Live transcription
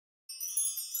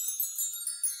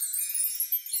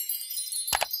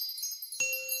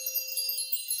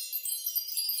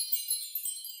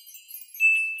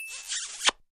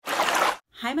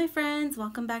Hi my friends,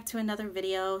 welcome back to another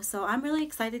video. So I'm really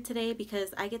excited today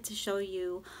because I get to show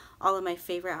you all of my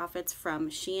favorite outfits from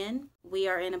SHEIN. We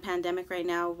are in a pandemic right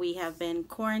now. We have been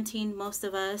quarantined, most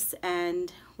of us,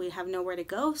 and we have nowhere to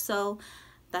go. So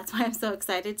that's why I'm so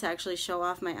excited to actually show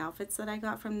off my outfits that I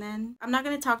got from them. I'm not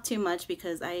going to talk too much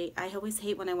because I always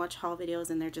hate when I watch haul videos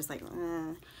and they're just like,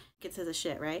 get to the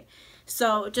shit, right?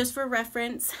 So just for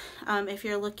reference, if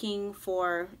you're looking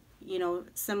for,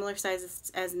 similar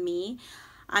sizes as me,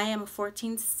 I am a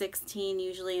 14-16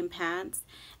 usually in pants,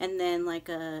 and then like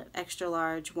a extra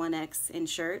large 1X in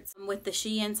shirts. With the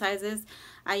SHEIN sizes,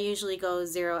 I usually go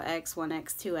 0X,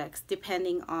 1X, 2X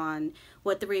depending on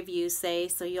what the reviews say.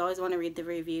 So you always want to read the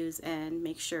reviews and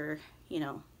make sure,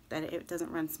 that it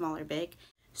doesn't run small or big.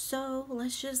 So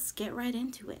let's just get right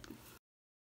into it.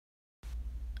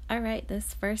 Alright,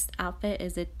 this first outfit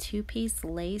is a two-piece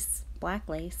black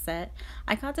lace set.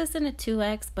 I got this in a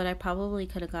 2X, but I probably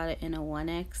could have got it in a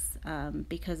 1X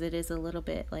because it is a little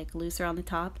bit like looser on the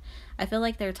top. I feel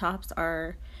like their tops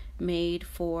are made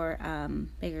for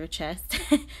bigger chest.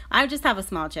 I just have a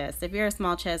small chest. If you're a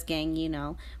small chest gang, you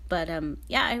know. But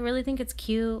yeah, I really think it's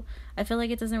cute. I feel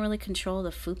like it doesn't really control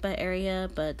the fupa area,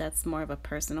 but that's more of a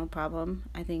personal problem.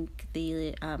 I think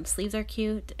the sleeves are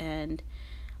cute, and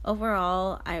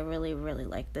overall, I really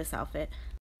like this outfit.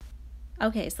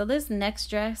 Okay, so this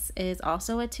next dress is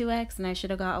also a 2X, and I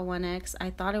should have got a 1X. I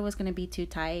thought it was going to be too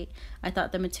tight. I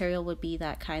thought the material would be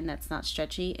that kind that's not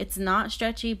stretchy. It's not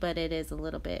stretchy, but it is a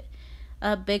little bit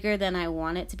bigger than I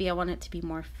want it to be. I want it to be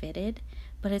more fitted,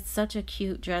 but it's such a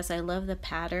cute dress. I love the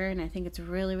pattern. I think it's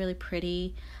really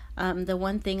pretty. The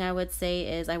one thing I would say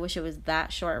is I wish it was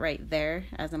that short right there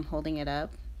as I'm holding it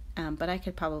up, but I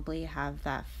could probably have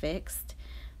that fixed.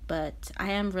 But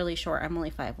I am really short. I'm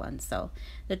only 5'1", so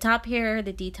the top here,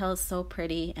 the detail is so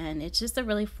pretty, and it's just a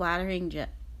really flattering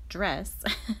dress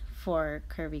for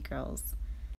curvy girls.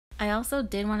 I also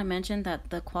did want to mention that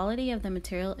the quality of the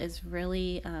material is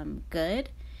really good.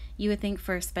 You would think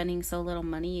for spending so little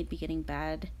money you'd be getting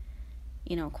bad,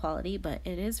 quality, but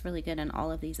it is really good in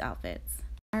all of these outfits.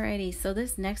 Alrighty, so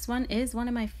this next one is one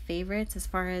of my favorites as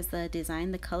far as the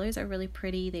design. The colors are really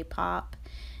pretty, they pop.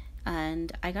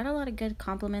 And I got a lot of good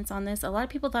compliments on this. A lot of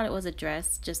people thought it was a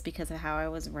dress just because of how I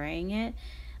was wearing it,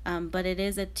 but it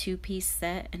is a two-piece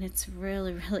set, and it's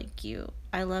really cute.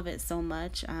 I love it so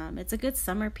much. It's a good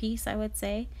summer piece, I would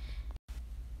say.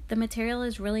 The material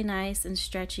is really nice and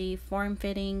stretchy,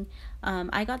 form-fitting.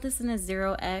 I got this in a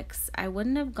 0X. I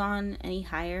wouldn't have gone any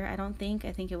higher, I don't think.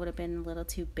 I think it would have been a little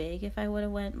too big if I would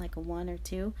have went like a 1 or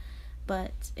 2,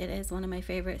 but it is one of my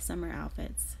favorite summer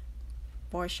outfits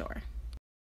for sure.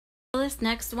 This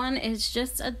next one is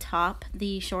just a top.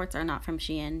 The shorts are not from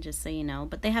SHEIN, just so you know,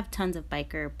 but they have tons of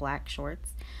biker black shorts.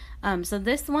 So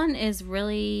this one is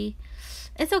really,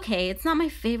 it's okay. It's not my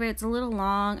favorite. It's a little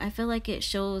long. I feel like it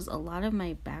shows a lot of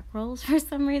my back rolls for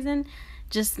some reason,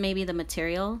 just maybe the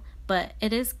material, but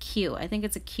it is cute. I think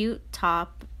it's a cute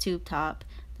top, tube top.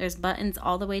 There's buttons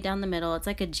all the way down the middle. It's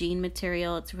like a jean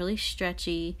material. It's really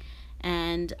stretchy,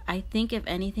 and I think if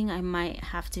anything I might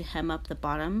have to hem up the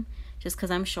bottom just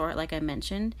because I'm short, like I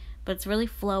mentioned, but it's really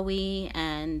flowy,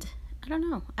 and I don't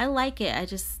know, I like it.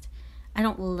 I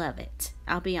don't love it,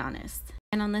 I'll be honest.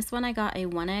 And on this one I got a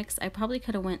 1X. I probably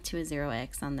could have went to a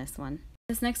 0X on this one.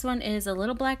 This next one is a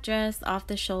little black dress, off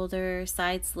the shoulder,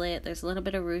 side slit. There's a little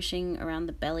bit of ruching around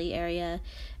the belly area.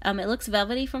 It looks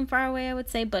velvety from far away, I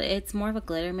would say, but it's more of a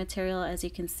glitter material. As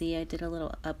you can see, I did a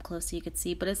little up close so you could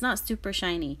see, but it's not super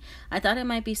shiny. I thought it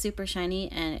might be super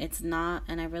shiny, and it's not,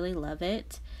 and I really love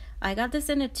it. I got this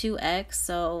in a 2X,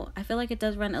 so I feel like it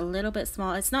does run a little bit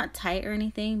small. It's not tight or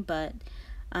anything, but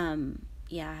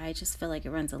yeah, I just feel like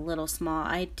it runs a little small.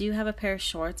 I do have a pair of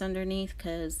shorts underneath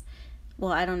because,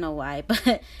 well, I don't know why,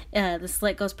 but the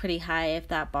slit goes pretty high. If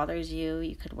that bothers you,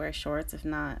 you could wear shorts. If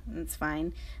not, it's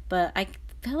fine. But I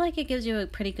feel like it gives you a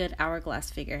pretty good hourglass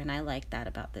figure, and I like that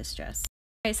about this dress.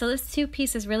 Okay, so this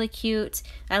two-piece is really cute.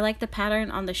 I like the pattern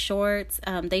on the shorts.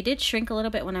 They did shrink a little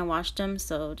bit when I washed them,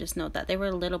 so just note that they were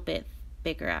a little bit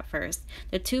bigger at first.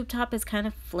 The tube top is kind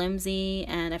of flimsy,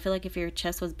 and I feel like if your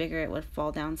chest was bigger, it would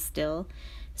fall down still.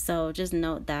 So just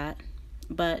note that.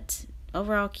 But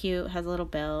overall cute, has a little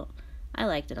belt. I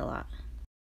liked it a lot.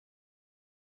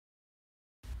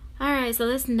 Alright, so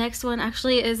this next one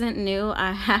actually isn't new.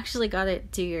 I actually got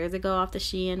it 2 years ago off the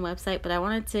SHEIN website, but I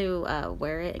wanted to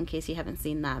wear it in case you haven't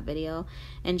seen that video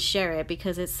and share it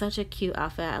because it's such a cute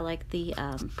outfit. I like the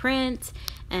print,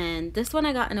 and this one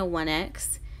I got in a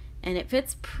 1X, and it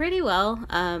fits pretty well.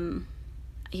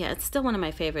 Yeah, it's still one of my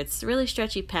favorites. Really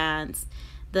stretchy pants.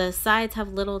 The sides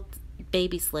have little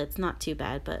baby slits, not too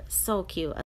bad, but so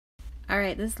cute.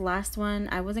 Alright, this last one,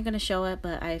 I wasn't going to show it,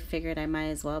 but I figured I might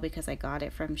as well because I got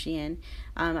it from SHEIN.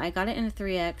 I got it in a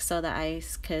 3X so that I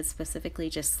could specifically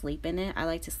just sleep in it. I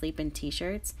like to sleep in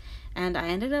t-shirts, and I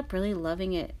ended up really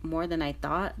loving it more than I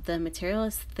thought. The material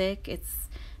is thick, it's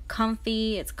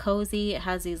comfy, it's cozy, it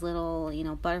has these little, you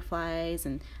know, butterflies,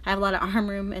 and I have a lot of arm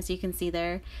room, as you can see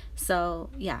there. So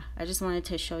yeah, I just wanted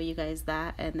to show you guys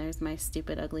that, and there's my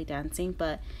stupid ugly dancing.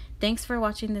 But thanks for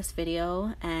watching this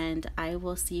video, and I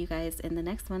will see you guys in the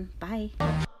next one. Bye.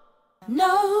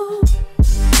 No.